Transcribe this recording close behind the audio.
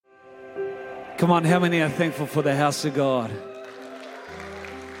Come on, how many are thankful for the house of God?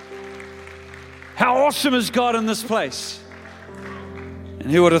 How awesome is God in this place? And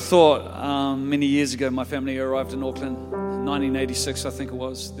who would have thought many years ago my family arrived in Auckland, 1986 I think it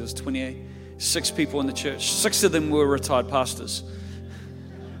was. There was 26 people in the church. 6 of them were retired pastors.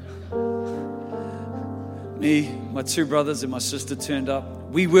 Me, my 2 brothers and my sister turned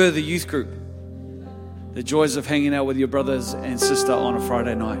up. We were the youth group. The joys of hanging out with your brothers and sister on a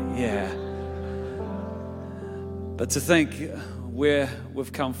Friday night. Yeah. But to think where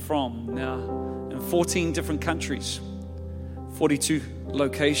we've come from now in 14 different countries, 42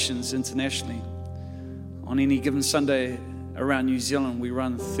 locations internationally. On any given Sunday around New Zealand, we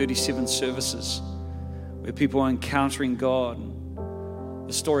run 37 services where people are encountering God.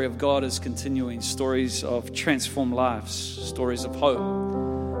 The story of God is continuing. Stories of transformed lives, stories of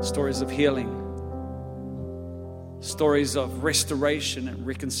hope, stories of healing, stories of restoration and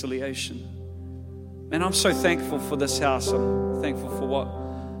reconciliation. Man, I'm so thankful for this house. I'm thankful for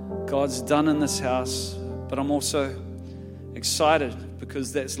what God's done in this house, but I'm also excited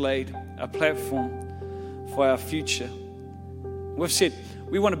because that's laid a platform for our future. We've said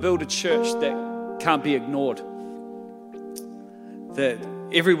we want to build a church that can't be ignored, that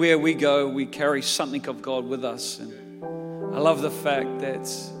everywhere we go, we carry something of God with us. And I love the fact that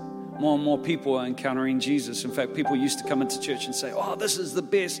more and more people are encountering Jesus. In fact, people used to come into church and say, "Oh, this is the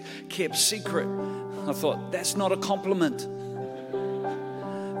best kept secret." I thought, that's not a compliment.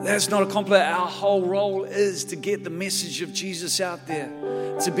 That's not a compliment. Our whole role is to get the message of Jesus out there,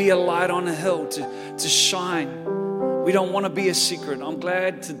 to be a light on a hill, to shine. We don't want to be a secret. I'm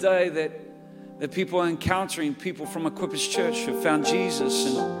glad today that people are encountering people from Equippers Church who found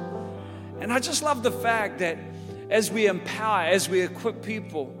Jesus. And I just love the fact that as we empower, as we equip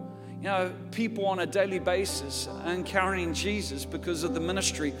people, people on a daily basis are encountering Jesus because of the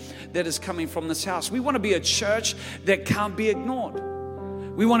ministry that is coming from this house. We want to be a church that can't be ignored.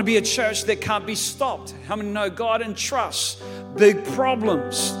 We want to be a church that can't be stopped. How many know God entrusts big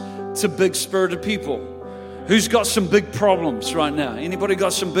problems to big-spirited people? Who's got some big problems right now? Anybody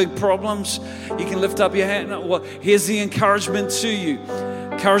got some big problems? You can lift up your hand. Well, here's the encouragement to you.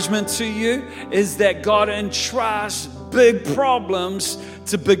 Encouragement to you is that God entrusts big problems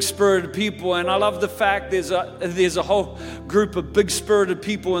to big-spirited people. And I love the fact there's a whole group of big-spirited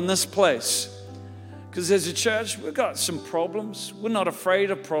people in this place. Because as a church, we've got some problems. We're not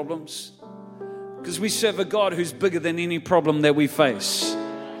afraid of problems. Because we serve a God who's bigger than any problem that we face.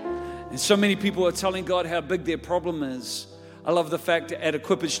 And so many people are telling God how big their problem is. I love the fact that at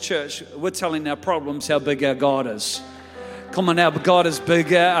Equippers Church, we're telling our problems how big our God is. Come on, our God is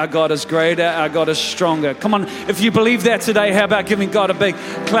bigger, our God is greater, our God is stronger. Come on, if you believe that today, how about giving God a big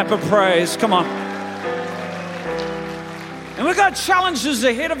clap of praise? Come on. And we've got challenges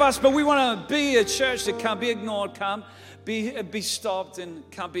ahead of us, but we want to be a church that can't be ignored, can't be stopped, and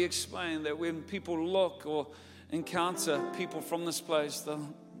can't be explained. That when people look or encounter people from this place,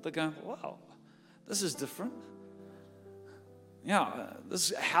 they're going, "Wow, this is different."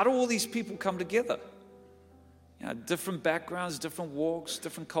 How do all these people come together? Different backgrounds, different walks,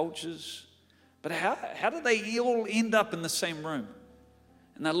 different cultures. But how do they all end up in the same room?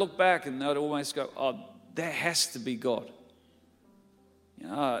 And they look back and they'd always go, "Oh, that has to be God."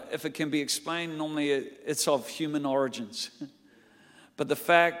 If it can be explained, normally it's of human origins. But the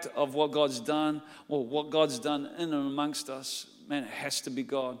fact of what God's done, what God's done in and amongst us, man, it has to be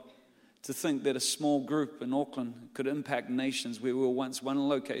God. To think that a small group in Auckland could impact nations where we were once one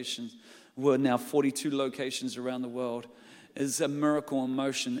location, we're now 42 locations around the world, is a miracle in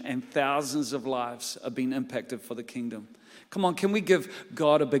motion, and thousands of lives are being impacted for the kingdom. Come on, can we give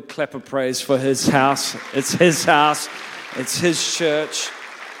God a big clap of praise for His house? It's His house. It's His church.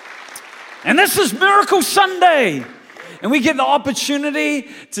 And this is Miracle Sunday. And we get the opportunity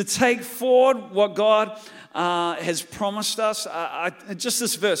to take forward what God has promised us. Just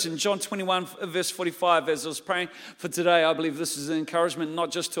this verse in John 21, verse 45, as I was praying for today, I believe this is an encouragement,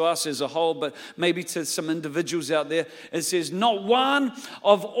 not just to us as a whole, but maybe to some individuals out there. It says, "Not one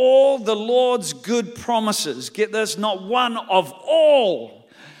of all the Lord's good promises," get this, not one of all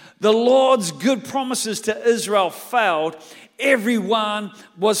the Lord's good promises to Israel failed. Everyone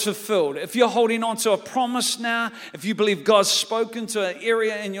was fulfilled. If you're holding on to a promise now, if you believe God's spoken to an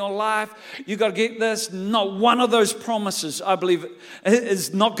area in your life, you got to get this. Not one of those promises, I believe,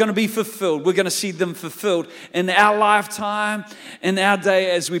 is not going to be fulfilled. We're going to see them fulfilled in our lifetime, in our day,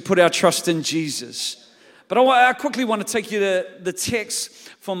 as we put our trust in Jesus. But I quickly want to take you to the text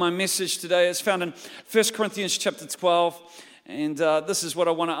for my message today. It's found in 1 Corinthians chapter 12. And this is what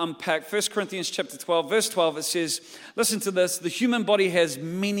I want to unpack. 1 Corinthians chapter 12, verse 12, it says, listen to this, the human body has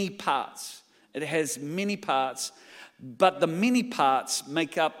many parts. It has many parts, but the many parts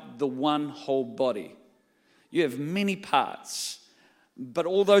make up the one whole body. You have many parts, but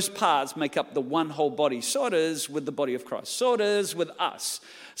all those parts make up the one whole body. So it is with the body of Christ. So it is with us.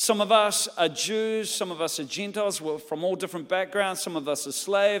 Some of us are Jews, some of us are Gentiles. We're from all different backgrounds. Some of us are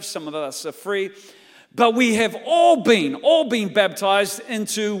slaves, some of us are free. But we have all been baptized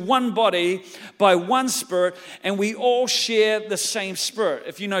into one body by one Spirit, and we all share the same Spirit.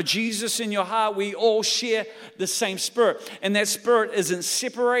 If you know Jesus in your heart, we all share the same Spirit. And that Spirit isn't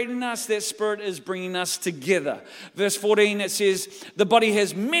separating us, that Spirit is bringing us together. Verse 14, it says, the body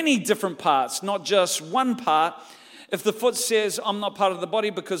has many different parts, not just one part. If the foot says, I'm not part of the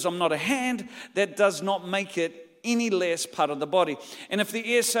body because I'm not a hand, that does not make it any less part of the body. And if the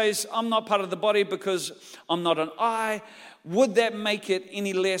ear says, I'm not part of the body because I'm not an eye, would that make it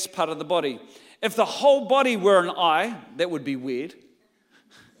any less part of the body? If the whole body were an eye, that would be weird.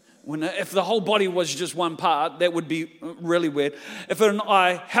 If the whole body was just one part, that would be really weird. If an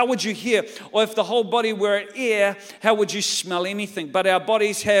eye, how would you hear? Or if the whole body were an ear, how would you smell anything? But our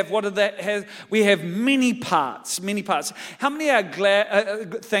bodies have, what do they have? We have many parts, many parts. How many are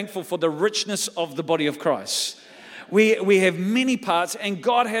thankful for the richness of the body of Christ? We have many parts, and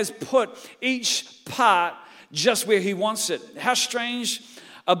God has put each part just where He wants it. How strange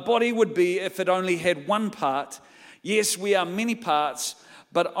a body would be if it only had one part. Yes, we are many parts,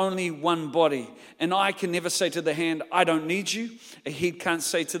 but only one body. An eye can never say to the hand, I don't need you. A head can't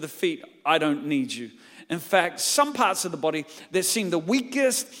say to the feet, I don't need you. In fact, some parts of the body that seem the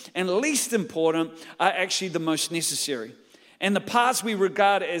weakest and least important are actually the most necessary. And the parts we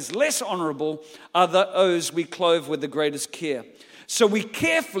regard as less honorable are those we clothe with the greatest care. So we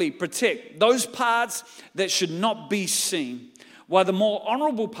carefully protect those parts that should not be seen, while the more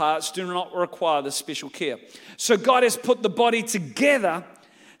honorable parts do not require the special care. So God has put the body together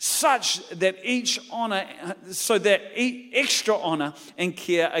such that extra honor and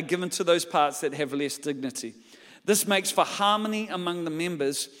care are given to those parts that have less dignity. This makes for harmony among the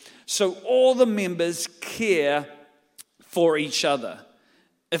members, so all the members care for each other.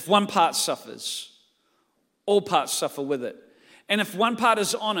 If one part suffers, all parts suffer with it. And if one part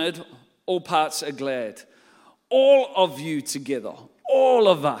is honored, all parts are glad. All of you together, all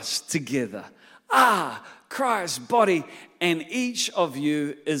of us together, are Christ's body, and each of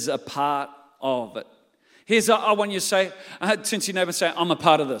you is a part of it. I want you to say, turn to your neighbor and say, I'm a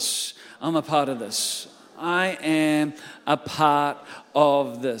part of this. I'm a part of this. I am a part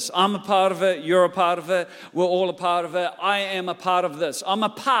of this. I'm a part of it. You're a part of it. We're all a part of it. I am a part of this. I'm a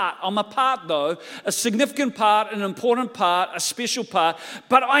part though, a significant part, an important part, a special part,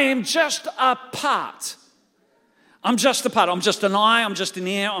 but I am just a part. I'm just a part. I'm just an eye. I'm just an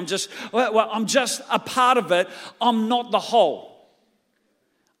ear. I'm just a part of it. I'm not the whole.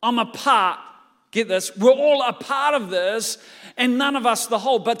 I'm a part. Get this. We're all a part of this, and none of us the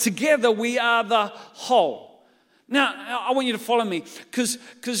whole, but together we are the whole. Now, I want you to follow me, because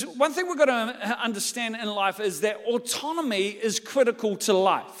one thing we've got to understand in life is that autonomy is critical to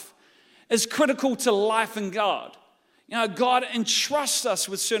life. It's critical to life in God. You know, God entrusts us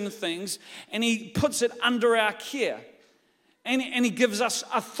with certain things, and He puts it under our care. And He gives us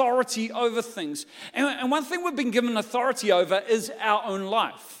authority over things. And one thing we've been given authority over is our own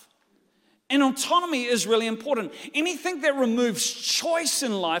life. And autonomy is really important. Anything that removes choice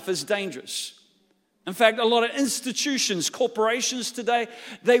in life is dangerous. In fact, a lot of institutions, corporations today,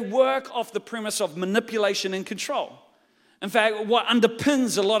 they work off the premise of manipulation and control. In fact, what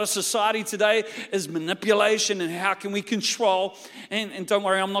underpins a lot of society today is manipulation and how can we control. And don't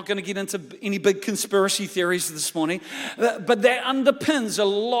worry, I'm not going to get into any big conspiracy theories this morning. But that underpins a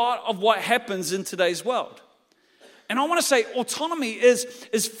lot of what happens in today's world. And I want to say autonomy is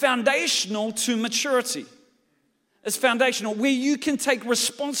foundational to maturity. It's foundational, where you can take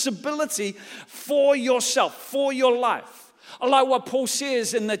responsibility for yourself, for your life. I like what Paul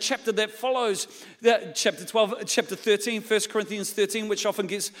says in the chapter that follows, chapter 13, 1 Corinthians 13, which often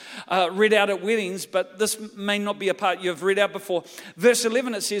gets read out at weddings, but this may not be a part you've read out before. Verse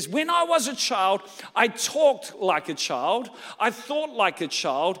 11, it says, when I was a child, I talked like a child, I thought like a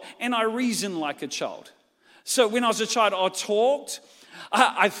child, and I reasoned like a child. So when I was a child, I talked,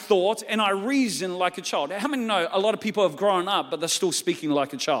 I thought, and I reasoned like a child. How many know a lot of people have grown up, but they're still speaking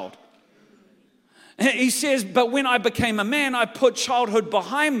like a child? He says, but when I became a man, I put childhood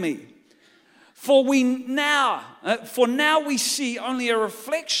behind me. For now we see only a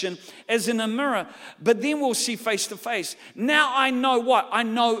reflection as in a mirror, but then we'll see face to face. Now I know what? I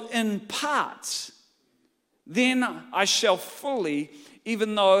know in parts. Then I shall fully,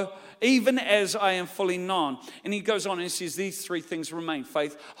 even though even as I am fully known. And he goes on and he says, these three things remain: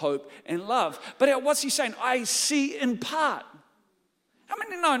 faith, hope, and love. But what's he saying? I see in part. How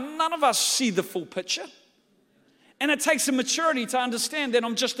many know none of us see the full picture? And it takes a maturity to understand that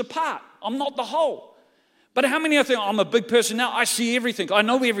I'm just a part. I'm not the whole. But how many of you think, I'm a big person now, I see everything, I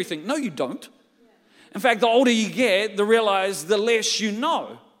know everything? No, you don't. In fact, the older you get, the less you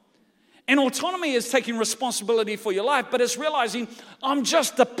know. And autonomy is taking responsibility for your life, but it's realizing I'm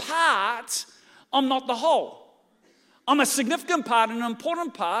just a part, I'm not the whole. I'm a significant part, an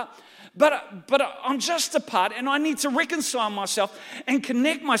important part, but I'm just a part, and I need to reconcile myself and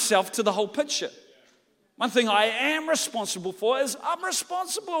connect myself to the whole picture. One thing I am responsible for is I'm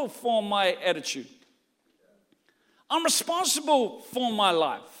responsible for my attitude. I'm responsible for my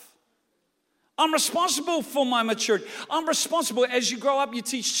life. I'm responsible for my maturity. I'm responsible. As you grow up, you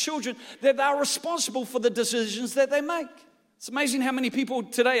teach children that they're responsible for the decisions that they make. It's amazing how many people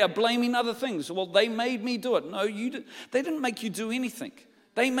today are blaming other things. Well, they made me do it. No, they didn't make you do anything.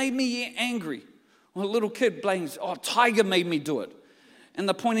 They made me angry. Well, a little kid blames, Tiger made me do it. And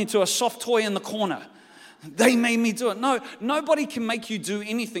they're pointing to a soft toy in the corner. They made me do it. No, nobody can make you do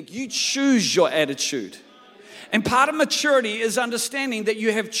anything. You choose your attitude. And part of maturity is understanding that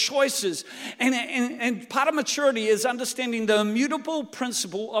you have choices. And part of maturity is understanding the immutable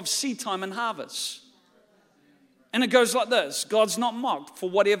principle of seed time and harvest. And it goes like this: God's not mocked. For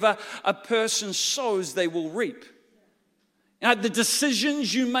whatever a person sows, they will reap. The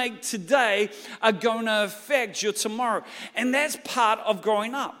decisions you make today are going to affect your tomorrow. And that's part of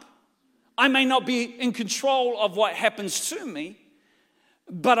growing up. I may not be in control of what happens to me,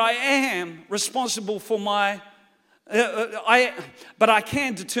 but I am responsible for but I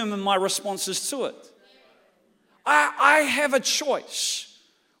can determine my responses to it. I have a choice.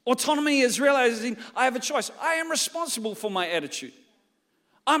 Autonomy is realizing I have a choice. I am responsible for my attitude.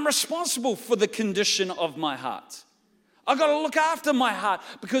 I'm responsible for the condition of my heart. I've got to look after my heart,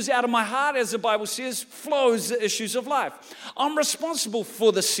 because out of my heart, as the Bible says, flows the issues of life. I'm responsible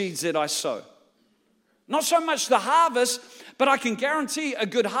for the seeds that I sow. Not so much the harvest, but I can guarantee a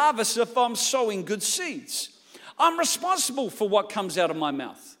good harvest if I'm sowing good seeds. I'm responsible for what comes out of my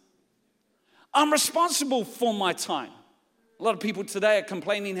mouth. I'm responsible for my time. A lot of people today are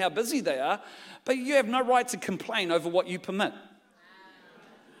complaining how busy they are, but you have no right to complain over what you permit.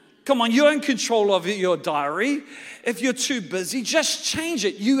 Come on, you're in control of your diary. If you're too busy, just change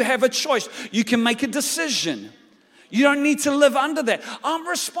it. You have a choice. You can make a decision. You don't need to live under that. I'm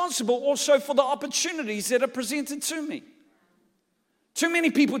responsible also for the opportunities that are presented to me. Too many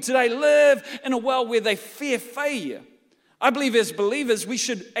people today live in a world where they fear failure. I believe as believers, we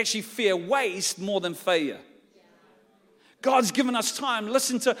should actually fear waste more than failure. God's given us time.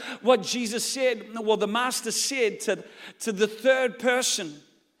 Listen to what Jesus said, well, the master said to the third person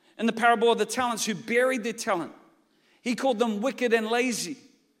in the parable of the talents who buried their talent. He called them wicked and lazy.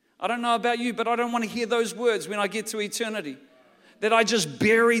 I don't know about you, but I don't want to hear those words when I get to eternity. That I just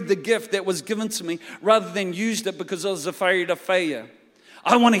buried the gift that was given to me rather than used it because I was afraid of failure.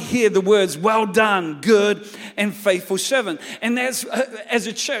 I want to hear the words, well done, good and faithful servant. And that's, as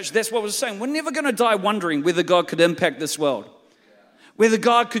a church, that's what we're saying. We're never going to die wondering whether God could impact this world. Whether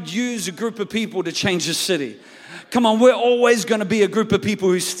God could use a group of people to change the city. Come on, we're always going to be a group of people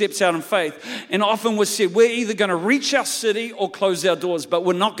who steps out in faith. And often we're said, we're either going to reach our city or close our doors, but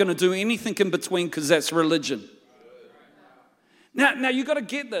we're not going to do anything in between because that's religion. Now you've got to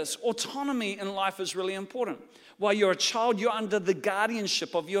get this. Autonomy in life is really important. While you're a child, you're under the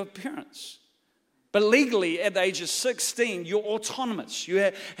guardianship of your parents. But legally, at the age of 16, you're autonomous.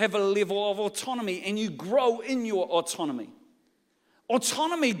 You have a level of autonomy and you grow in your autonomy.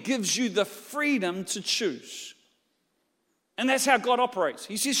 Autonomy gives you the freedom to choose. And that's how God operates.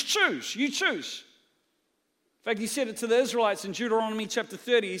 He says, choose, you choose. In fact, he said it to the Israelites in Deuteronomy chapter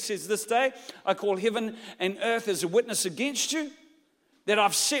 30. He says, this day I call heaven and earth as a witness against you, that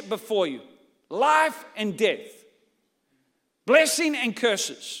I've set before you life and death, blessing and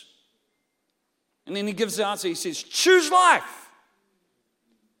curses. And then he gives the answer. He says, choose life.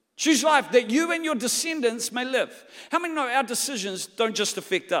 Choose life that you and your descendants may live. How many know our decisions don't just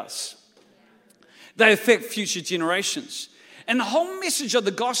affect us? They affect future generations. And the whole message of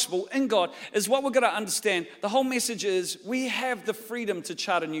the gospel in God is what we're going to understand. The whole message is we have the freedom to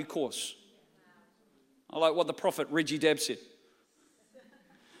chart a new course. I like what the prophet Reggie Dabb said.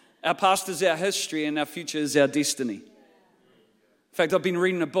 Our past is our history and our future is our destiny. In fact, I've been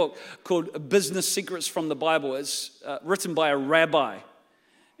reading a book called Business Secrets from the Bible. It's written by a rabbi.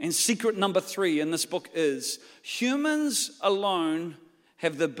 And secret number 3 in this book is humans alone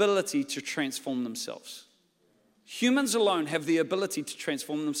have the ability to transform themselves. Humans alone have the ability to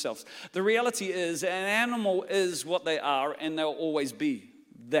transform themselves. The reality is an animal is what they are, and they'll always be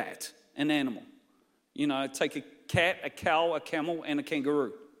that, an animal. You know, take a cat, a cow, a camel, and a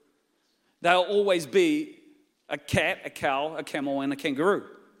kangaroo. They'll always be a cat, a cow, a camel, and a kangaroo.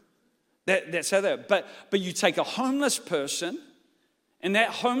 That's how they're. But you take a homeless person, and that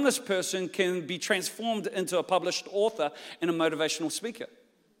homeless person can be transformed into a published author and a motivational speaker.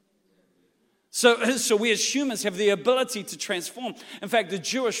 So we as humans have the ability to transform. In fact, the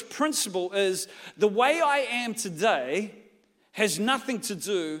Jewish principle is the way I am today has nothing to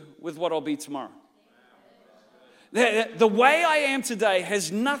do with what I'll be tomorrow. The way I am today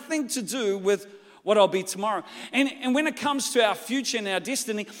has nothing to do with what I'll be tomorrow. And when it comes to our future and our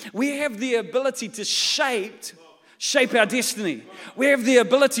destiny, we have the ability to shape our destiny. We have the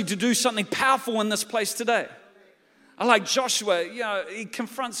ability to do something powerful in this place today. I like Joshua, he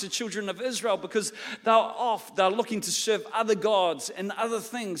confronts the children of Israel because they're looking to serve other gods and other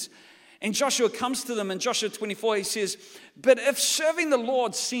things. And Joshua comes to them in Joshua 24, he says, but if serving the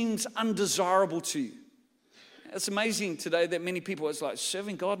Lord seems undesirable to you. It's amazing today that many people, it's like,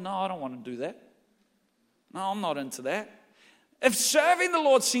 serving God? No, I don't want to do that. No, I'm not into that. If serving the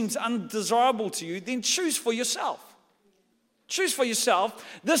Lord seems undesirable to you, then choose for yourself. Choose for yourself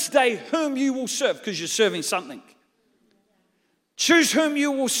this day whom you will serve, because you're serving something. Choose whom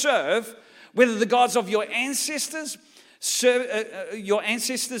you will serve, whether the gods of your ancestors serve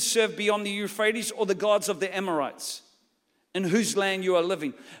beyond the Euphrates, or the gods of the Amorites, in whose land you are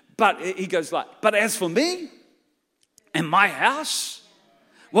living. But he goes like, but as for me and my house,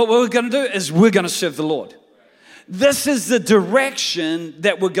 what we're going to do is we're going to serve the Lord. This is the direction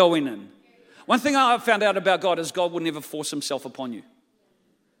that we're going in. One thing I found out about God is God will never force himself upon you.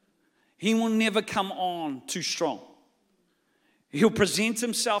 He will never come on too strong. He'll present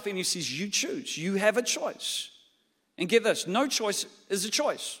himself and he says, you choose. You have a choice. And get this, no choice is a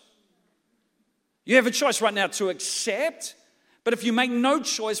choice. You have a choice right now to accept, but if you make no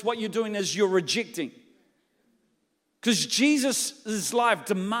choice, what you're doing is you're rejecting. Because Jesus' life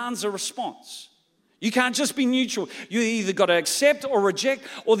demands a response. You can't just be neutral. You either got to accept or reject,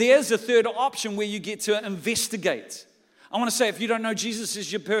 or there's a third option where you get to investigate. I want to say, if you don't know Jesus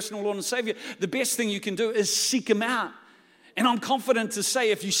as your personal Lord and Savior, the best thing you can do is seek him out. And I'm confident to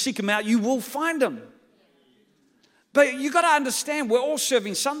say if you seek him out, you will find him. But you got to understand, we're all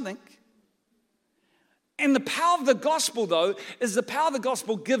serving something. And the power of the gospel, though, is the power of the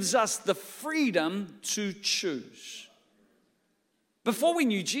gospel gives us the freedom to choose. Before we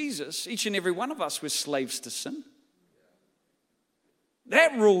knew Jesus, each and every one of us were slaves to sin.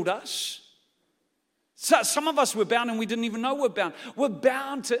 That ruled us. So some of us were bound and we didn't even know we're bound. We're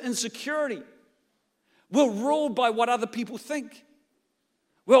bound to insecurity. We're ruled by what other people think.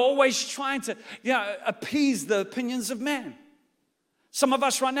 We're always trying to appease the opinions of man. Some of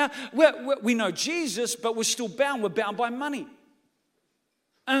us right now, we know Jesus, but we're still bound. We're bound by money.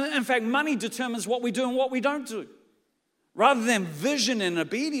 And in fact, money determines what we do and what we don't do. Rather than vision and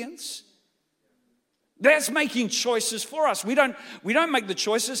obedience, that's making choices for us. We don't make the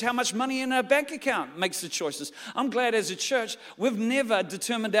choices. How much money in our bank account makes the choices. I'm glad as a church, we've never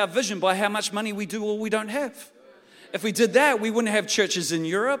determined our vision by how much money we do or we don't have. If we did that, we wouldn't have churches in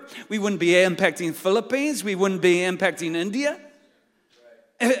Europe. We wouldn't be impacting the Philippines. We wouldn't be impacting India.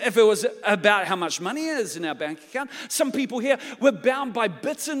 If it was about how much money is in our bank account. Some people here, we're bound by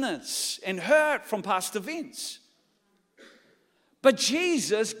bitterness and hurt from past events. But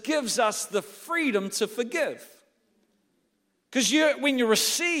Jesus gives us the freedom to forgive. Because when you're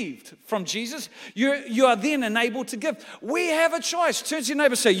received from Jesus, you are then enabled to give. We have a choice. Turn to your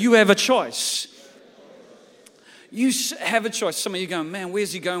neighbor and say, you have a choice. You have a choice. Some of you going, man,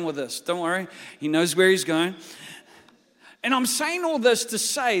 where's he going with this? Don't worry. He knows where he's going. And I'm saying all this to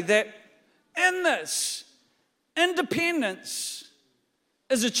say that in this, independence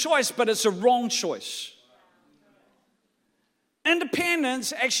is a choice, but it's a wrong choice.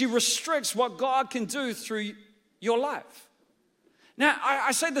 Independence actually restricts what God can do through your life. Now,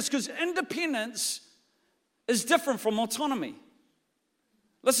 I say this because independence is different from autonomy.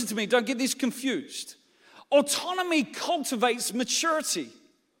 Listen to me, don't get this confused. Autonomy cultivates maturity.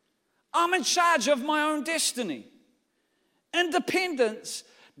 I'm in charge of my own destiny. Independence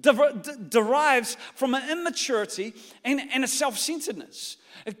derives from an immaturity and a self-centeredness.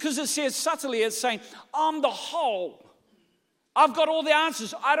 Because it says subtly, it's saying, I'm the whole. I've got all the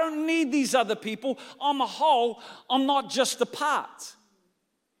answers. I don't need these other people. I'm a whole. I'm not just a part.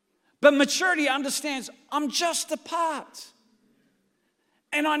 But maturity understands I'm just a part.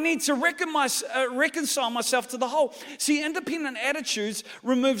 And I need to reconcile myself to the whole. See, independent attitudes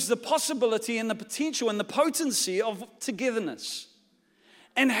removes the possibility and the potential and the potency of togetherness.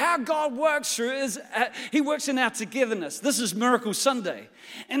 And how God works through is, He works in our togetherness. This is Miracle Sunday.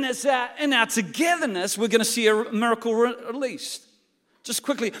 And it's in our togetherness, we're going to see a miracle released. Just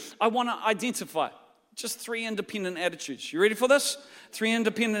quickly, I want to identify just 3 independent attitudes. You ready for this? 3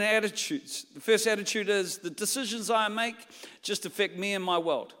 independent attitudes. The first attitude is the decisions I make just affect me and my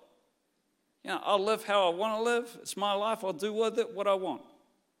world. I'll live how I want to live. It's my life. I'll do with it what I want.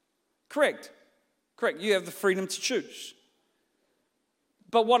 Correct. You have the freedom to choose.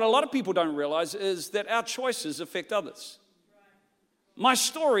 But what a lot of people don't realize is that our choices affect others. My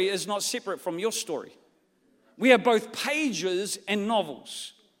story is not separate from your story. We have both pages and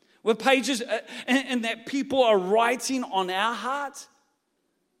novels. We're pages and that people are writing on our heart.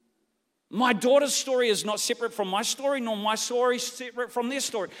 My daughter's story is not separate from my story, nor my story separate from their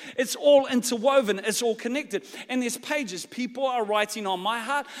story. It's all interwoven. It's all connected. And there's pages. People are writing on my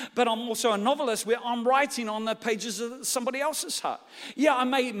heart, but I'm also a novelist where I'm writing on the pages of somebody else's heart. Yeah, I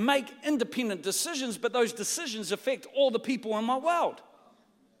may make independent decisions, but those decisions affect all the people in my world.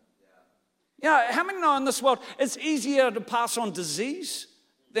 Yeah, how many know in this world it's easier to pass on disease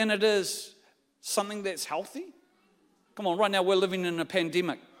than it is something that's healthy? Come on, right now we're living in a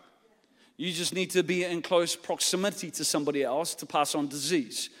pandemic. You just need to be in close proximity to somebody else to pass on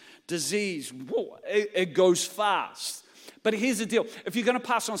disease. Disease, whoa, it goes fast. But here's the deal. If you're going to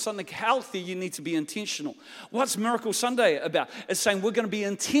pass on something healthy, you need to be intentional. What's Miracle Sunday about? It's saying we're going to be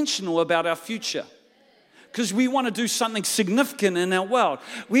intentional about our future. Because we want to do something significant in our world.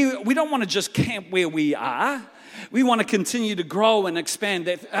 We don't want to just camp where we are. We want to continue to grow and expand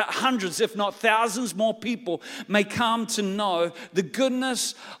that hundreds, if not thousands more people may come to know the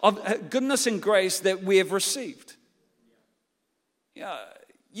goodness and grace that we have received. Yeah,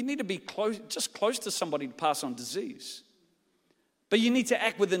 you need to be close to somebody to pass on disease. But you need to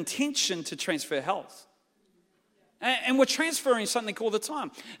act with intention to transfer health. And we're transferring something all the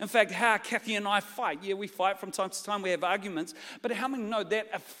time. In fact, how Kathy and I fight. Yeah, we fight from time to time. We have arguments. But how many know that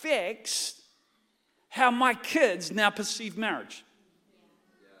affects how my kids now perceive marriage?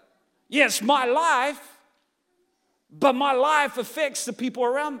 Yes, my life, but my life affects the people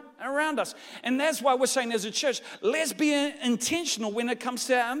around us. And that's why we're saying as a church, let's be intentional when it comes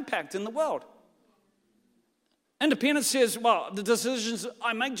to our impact in the world. Independence says, well, the decisions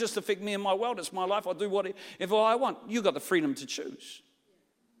I make just affect me and my world. It's my life. I'll do whatever I want. You've got the freedom to choose.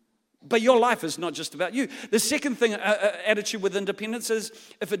 But your life is not just about you. The second thing, attitude with independence is,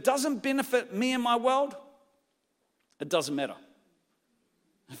 if it doesn't benefit me and my world, it doesn't matter.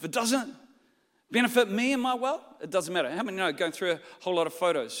 If it doesn't benefit me and my world, it doesn't matter. How many know going through a whole lot of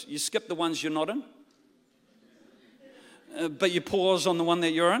photos, you skip the ones you're not in, but you pause on the one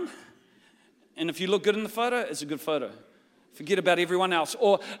that you're in. And if you look good in the photo, it's a good photo. Forget about everyone else.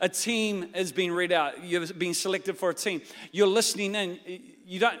 Or a team has been read out. You've been selected for a team. You're listening in.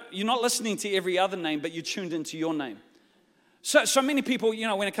 You're not listening to every other name, but you're tuned into your name. So many people,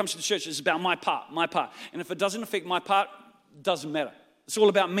 when it comes to church, it's about my part. And if it doesn't affect my part, it doesn't matter. It's all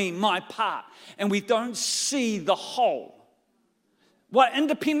about me, my part. And we don't see the whole. What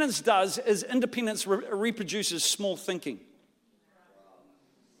independence does is independence reproduces small thinking.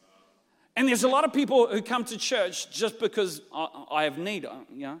 And there's a lot of people who come to church just because I have need,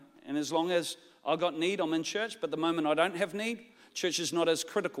 and as long as I got need, I'm in church. But the moment I don't have need, church is not as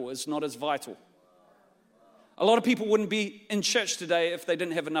critical, it's not as vital. A lot of people wouldn't be in church today if they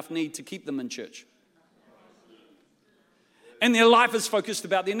didn't have enough need to keep them in church. And their life is focused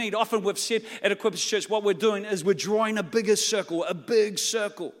about their need. Often we've said at Equippers Church, what we're doing is we're drawing a big circle.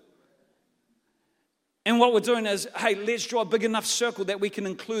 And what we're doing is, hey, let's draw a big enough circle that we can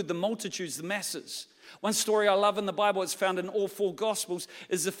include the multitudes, the masses. One story I love in the Bible, it's found in all 4 Gospels,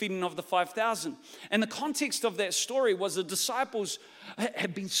 is the feeding of the 5,000. And the context of that story was the disciples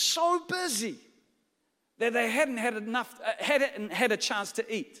had been so busy that they hadn't had a chance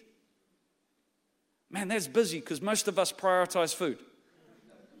to eat. Man, that's busy because most of us prioritize food.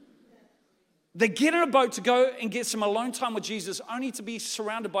 They get in a boat to go and get some alone time with Jesus, only to be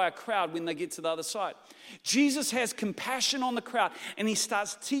surrounded by a crowd when they get to the other side. Jesus has compassion on the crowd, and he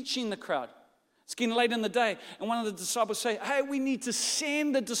starts teaching the crowd. It's getting late in the day, and one of the disciples say, hey, we need to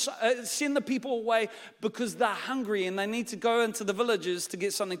send the people away because they're hungry, and they need to go into the villages to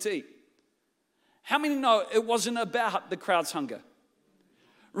get something to eat. How many know it wasn't about the crowd's hunger?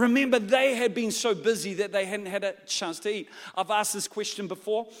 Remember, they had been so busy that they hadn't had a chance to eat. I've asked this question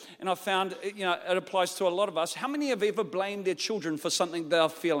before, and I found it applies to a lot of us. How many have ever blamed their children for something they're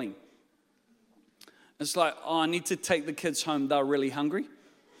feeling? It's like, I need to take the kids home. They're really hungry.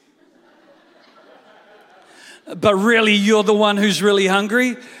 but really you're the one who's really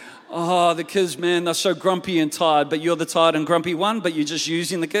hungry. Oh, the kids, man, they're so grumpy and tired, but you're the tired and grumpy one, but you're just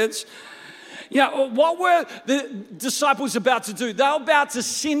using the kids. Yeah, what were the disciples about to do? They were about to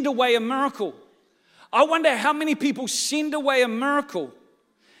send away a miracle. I wonder how many people send away a miracle,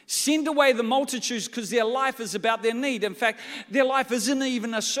 send away the multitudes because their life is about their need. In fact, their life isn't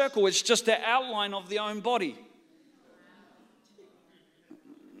even a circle, it's just an outline of their own body.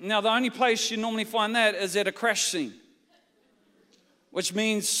 Now, the only place you normally find that is at a crash scene, which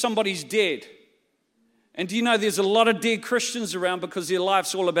means somebody's dead. And do you know there's a lot of dead Christians around because their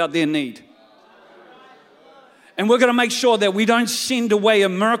life's all about their need? And we're going to make sure that we don't send away a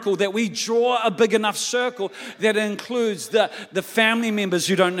miracle, that we draw a big enough circle that includes the family members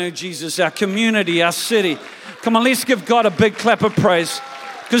who don't know Jesus, our community, our city. Come on, let's give God a big clap of praise,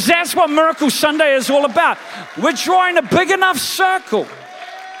 because that's what Miracle Sunday is all about. We're drawing a big enough circle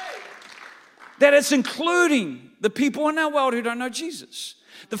that it's including the people in our world who don't know Jesus.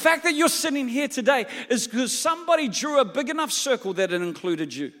 The fact that you're sitting here today is because somebody drew a big enough circle that it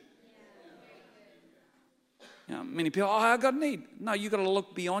included you. You know, many people, I got a need. No, you got to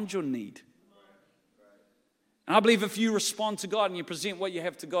look beyond your need. And I believe if you respond to God and you present what you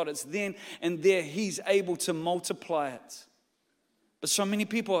have to God, it's then and there He's able to multiply it. But so many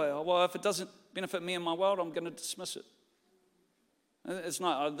people, well, if it doesn't benefit me and my world, I'm going to dismiss it. It's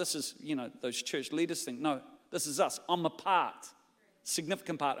not, this is, those church leaders think. No, this is us. I'm a part,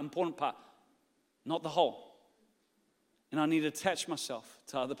 significant part, important part, not the whole. And I need to attach myself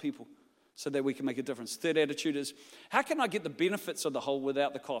to other people so that we can make a difference. Third attitude is, how can I get the benefits of the whole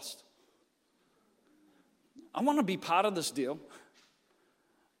without the cost? I want to be part of this deal,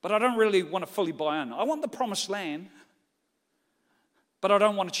 but I don't really want to fully buy in. I want the promised land, but I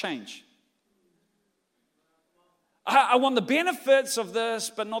don't want to change. I want the benefits of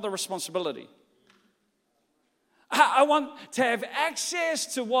this, but not the responsibility. I want to have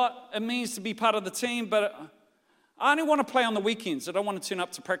access to what it means to be part of the team, but I only want to play on the weekends. I don't want to turn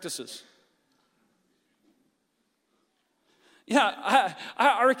up to practices. Yeah,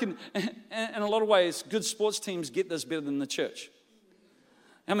 I reckon in a lot of ways, good sports teams get this better than the church.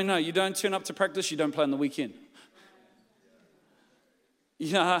 I mean, no, you don't turn up to practice, you don't play on the weekend.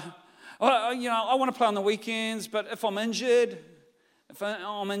 Yeah. I want to play on the weekends, but if I'm injured,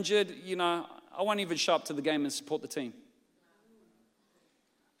 I won't even show up to the game and support the team.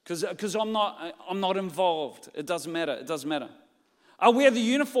 Because I'm not involved. It doesn't matter. I'll wear the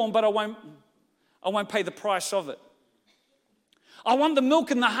uniform, but I won't pay the price of it. I want the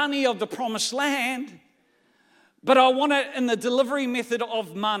milk and the honey of the promised land, but I want it in the delivery method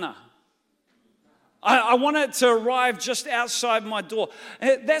of manna. I want it to arrive just outside my door.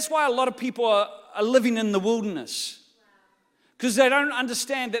 That's why a lot of people are living in the wilderness, because they don't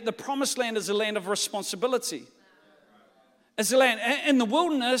understand that the promised land is a land of responsibility. It's a land. In the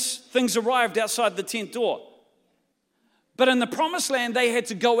wilderness, things arrived outside the tent door. But in the promised land, they had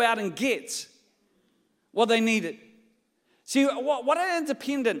to go out and get what they needed. See, what an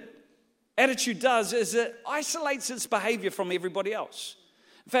independent attitude does is it isolates its behavior from everybody else.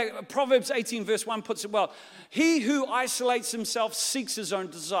 In fact, Proverbs 18 verse 1 puts it well. He who isolates himself seeks his own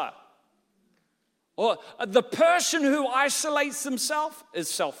desire. Or the person who isolates himself is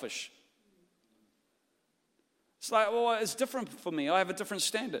selfish. It's like, well, it's different for me. I have a different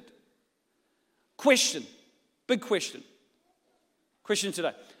standard. Question, big question. Question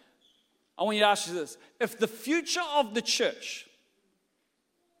today. I want you to ask you this. If the future of the church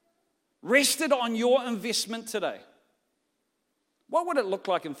rested on your investment today, what would it look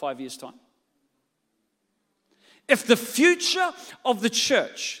like in 5 years' time? If the future of the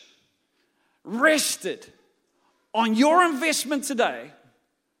church rested on your investment today,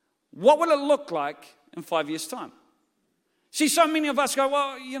 what will it look like in 5 years' time? See, so many of us go,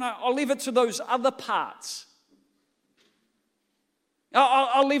 well, I'll leave it to those other parts.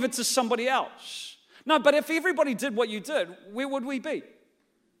 I'll leave it to somebody else. No, but if everybody did what you did, where would we be?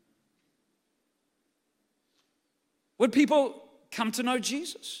 Would people come to know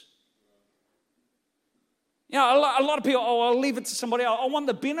Jesus? A lot of people, I'll leave it to somebody else. I want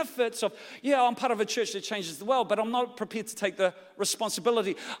the benefits of, I'm part of a church that changes the world, but I'm not prepared to take the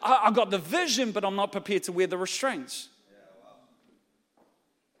responsibility. I've got the vision, but I'm not prepared to wear the restraints.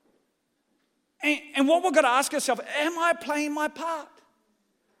 And what we've got to ask ourselves, am I playing my part?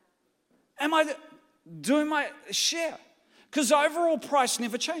 Am I doing my share? Because the overall price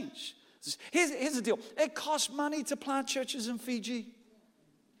never changed. Here's the deal. It costs money to plant churches in Fiji.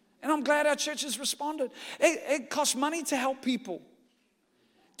 And I'm glad our church has responded. It costs money to help people.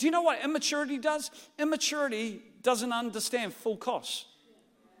 Do you know what immaturity does? Immaturity doesn't understand full costs.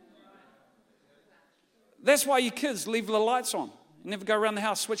 That's why your kids leave the lights on. You never go around the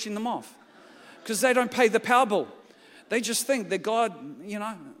house switching them off. Because they don't pay the power bill. They just think that God,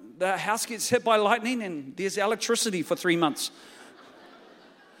 the house gets hit by lightning and there's electricity for 3 months.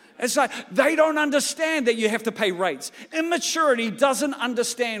 It's like they don't understand that you have to pay rates. Immaturity doesn't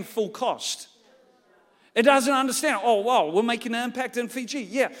understand full cost. It doesn't understand, oh, wow, we're making an impact in Fiji.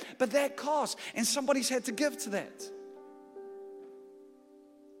 Yeah, but that costs, and somebody's had to give to that.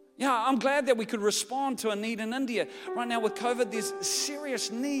 Yeah, I'm glad that we could respond to a need in India. Right now with COVID, there's a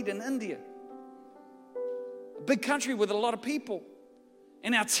serious need in India. A big country with a lot of people.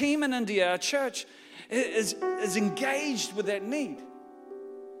 And our team in India, our church, is engaged with that need.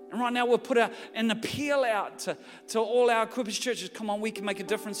 And right now we'll put an appeal out to all our Equippers churches. Come on, we can make a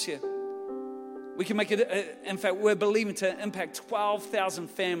difference here. We can make it, in fact, we're believing to impact 12,000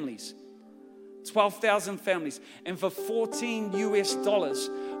 families. 12,000 families. And for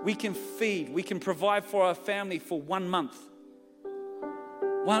 $14, we can provide for our family for 1 month.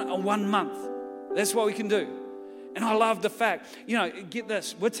 One month. That's what we can do. And I love the fact, get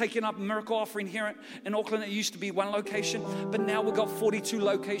this, we're taking up a miracle offering here in Auckland. It used to be one location, but now we've got 42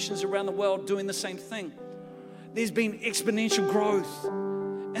 locations around the world doing the same thing. There's been exponential growth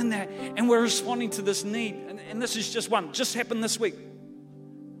in that, and we're responding to this need. And this is just one, just happened this week,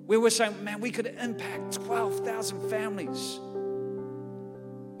 where we're saying, man, we could impact 12,000 families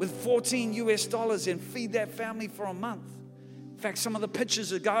with $14 and feed that family for a month. In fact, some of the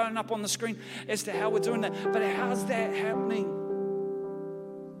pictures are going up on the screen as to how we're doing that. But how's that happening?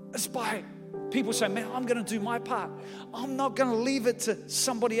 It's by people saying, man, I'm going to do my part. I'm not going to leave it to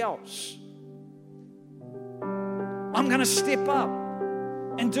somebody else. I'm going to step up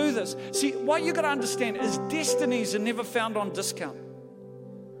and do this. See, what you got to understand is destinies are never found on discount.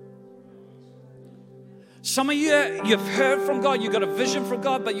 Some of you, you've heard from God, you've got a vision from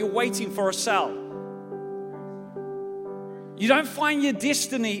God, but you're waiting for a sale. You don't find your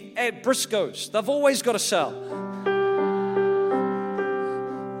destiny at Briscoe's. They've always got a sale.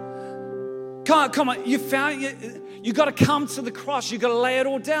 Come on, you got to come to the cross. You got to lay it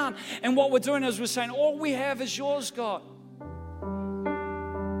all down. And what we're doing is we're saying, all we have is yours, God.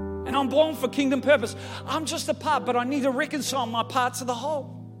 And I'm born for kingdom purpose. I'm just a part, but I need to reconcile my part to the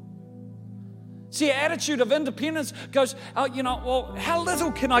whole. See, the attitude of independence goes, well, how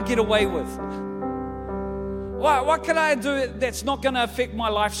little can I get away with? What can I do that's not going to affect my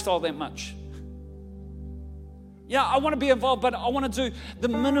lifestyle that much? Yeah, I want to be involved, but I want to do the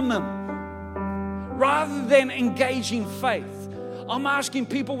minimum. Rather than engaging faith, I'm asking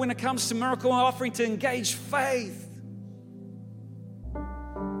people when it comes to miracle offering to engage faith.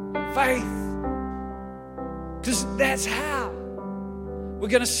 Faith. Because that's how we're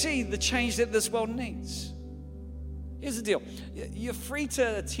going to see the change that this world needs. Here's the deal. You're free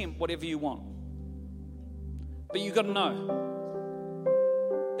to attempt whatever you want. But you've got to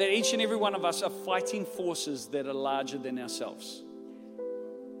know that each and every one of us are fighting forces that are larger than ourselves.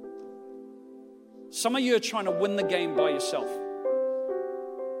 Some of you are trying to win the game by yourself.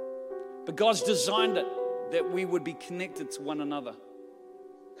 But God's designed it that we would be connected to one another.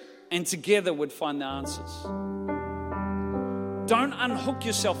 And together would find the answers. Don't unhook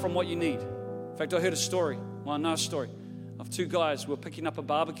yourself from what you need. In fact, I heard a story, I know a story, of two guys who were picking up a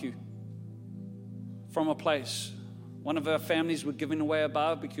barbecue from a place. One of our families were giving away a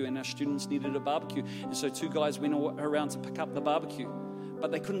barbecue and our students needed a barbecue. And so two guys went around to pick up the barbecue.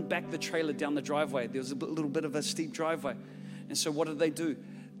 But they couldn't back the trailer down the driveway. There was a little bit of a steep driveway. And so what did they do?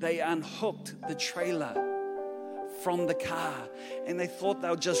 They unhooked the trailer from the car. And they thought they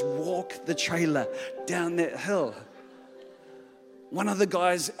would just walk the trailer down that hill. One of the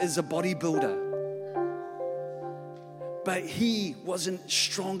guys is a bodybuilder. But he wasn't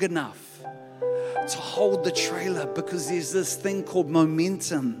strong enough to hold the trailer because there's this thing called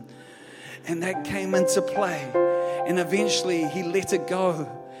momentum. And that came into play. And eventually he let it go.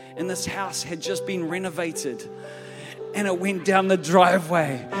 And this house had just been renovated. And it went down the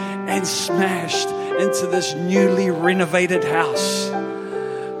driveway and smashed into this newly renovated house.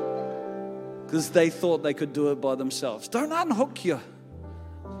 Because they thought they could do it by themselves. Don't unhook your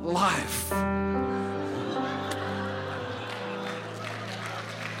life.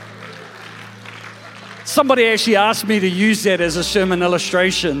 Somebody actually asked me to use that as a sermon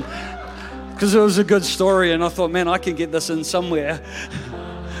illustration because it was a good story, and I thought, man, I can get this in somewhere.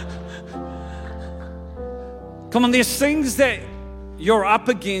 Come on, there's things that you're up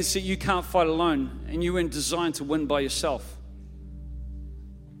against that you can't fight alone, and you weren't designed to win by yourself.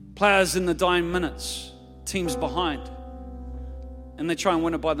 Players in the dying minutes, teams behind, and they try and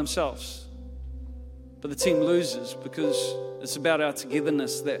win it by themselves. But the team loses because it's about our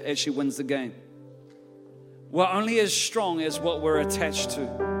togetherness that actually wins the game. We're only as strong as what we're attached to.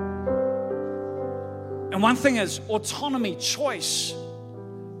 And one thing is autonomy, choice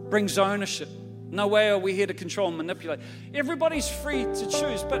brings ownership. No way are we here to control and manipulate. Everybody's free to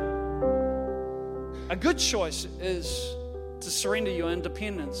choose, but a good choice is to surrender your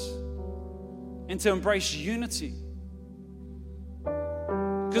independence and to embrace unity.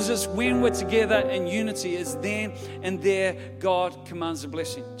 Because it's when we're together in unity, it's then and there God commands a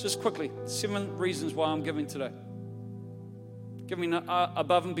blessing. Just quickly, 7 reasons why I'm giving today. Giving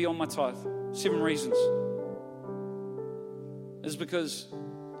above and beyond my tithe. 7 reasons. It's because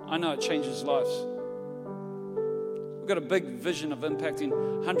I know it changes lives. We've got a big vision of impacting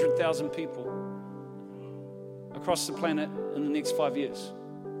 100,000 people across the planet in the next 5 years.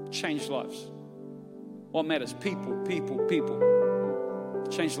 Change lives. What matters? People, people, people.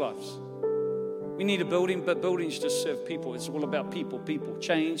 Change lives. We need a building, but buildings just serve people. It's all about people, people.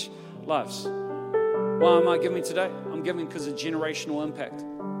 Change lives. Why am I giving today? I'm giving because of generational impact.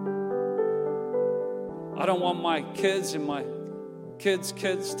 I don't want my kids and my kids'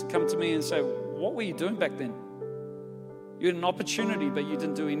 kids to come to me and say, what were you doing back then? You had an opportunity, but you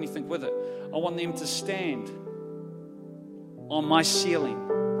didn't do anything with it. I want them to stand on my ceiling.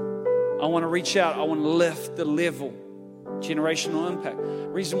 I want to reach out. I want to lift the level. Generational impact.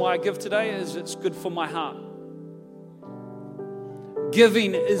 Reason why I give today is it's good for my heart.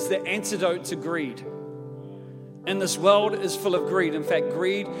 Giving is the antidote to greed. And this world is full of greed. In fact,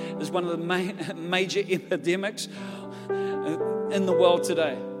 greed is one of the major epidemics in the world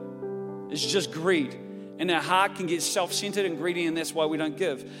today. It's just greed. And our heart can get self-centered and greedy, and that's why we don't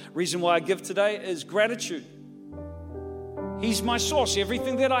give. Reason why I give today is gratitude. He's my source.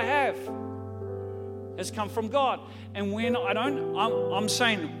 Everything that I have has come from God. And when I don't, I'm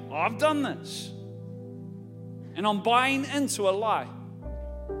saying, I've done this. And I'm buying into a lie.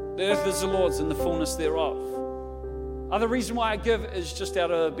 The earth is the Lord's and the fullness thereof. Other reason why I give is just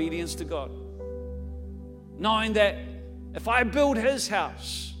out of obedience to God. Knowing that if I build His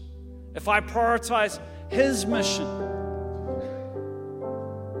house, if I prioritize His mission,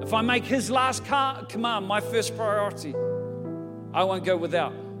 if I make His last command my first priority, I won't go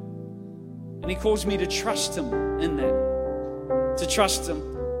without. And He calls me to trust Him in that. To trust Him.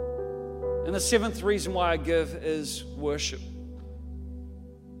 And the 7th reason why I give is worship.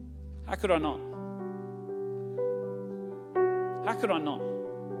 How could I not? How could I not?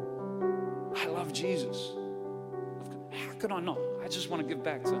 I love Jesus. How could I not? I just want to give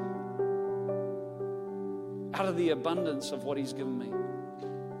back to Him. Out of the abundance of what He's given me.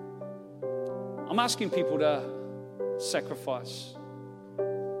 I'm asking people to sacrifice.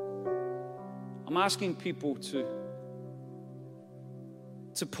 I'm asking people to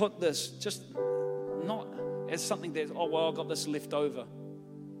put this just not as something that, oh, well, I've got this left over.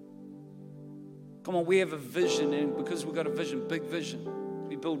 Come on, we have a vision, and because we've got a vision, big vision,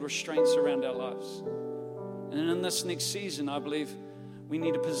 we build restraints around our lives. And in this next season, I believe we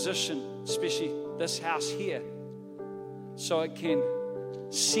need a position, especially this house here, so it can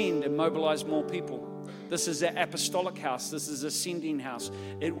send and mobilize more people. This is an apostolic house. This is a sending house.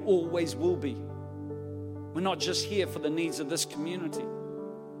 It always will be. We're not just here for the needs of this community.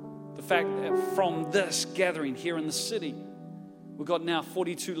 The fact that from this gathering here in the city, we've got now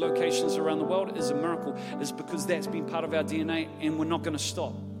 42 locations around the world is a miracle. It's because that's been part of our DNA, and we're not going to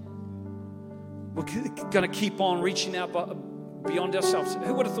stop. We're going to keep on reaching out beyond ourselves.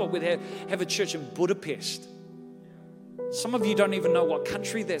 Who would have thought we'd have a church in Budapest? Some of you don't even know what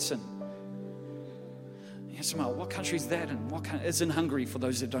country that's in. Yes, what country is that in? It's in Hungary, for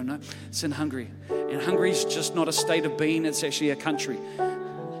those that don't know. It's in Hungary. And Hungary is just not a state of being, it's actually a country.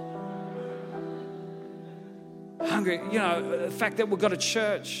 Hungary, the fact that we've got a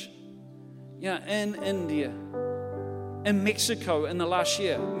church, in India, in Mexico in the last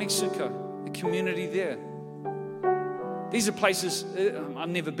year, Mexico, the community there. These are places, I've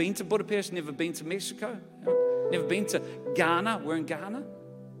never been to Budapest, never been to Mexico, never been to Ghana. We're in Ghana.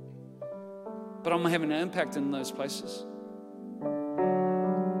 But I'm having an impact in those places.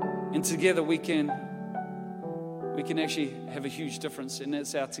 And together we can actually have a huge difference. And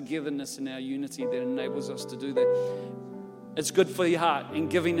it's our togetherness and our unity that enables us to do that. It's good for your heart. And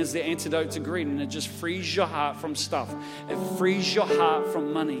giving is the antidote to greed. And it just frees your heart from stuff. It frees your heart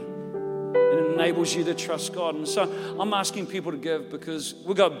from money. And it enables you to trust God. And so I'm asking people to give because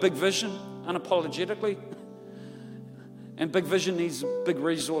we've got big vision, unapologetically. And big vision needs big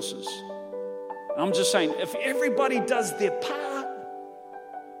resources. I'm just saying, if everybody does their part,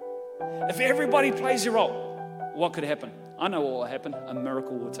 if everybody plays their role, what could happen? I know what will happen. A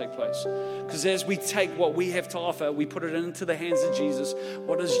miracle will take place. Because as we take what we have to offer, we put it into the hands of Jesus.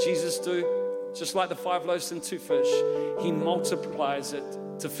 What does Jesus do? Just like the 5 loaves and 2 fish, he multiplies it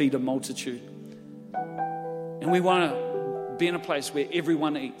to feed a multitude. And we want to be in a place where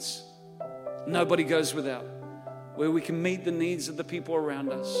everyone eats. Nobody goes without. Where we can meet the needs of the people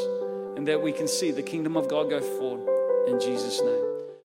around us. And that we can see the kingdom of God go forward. In Jesus' name.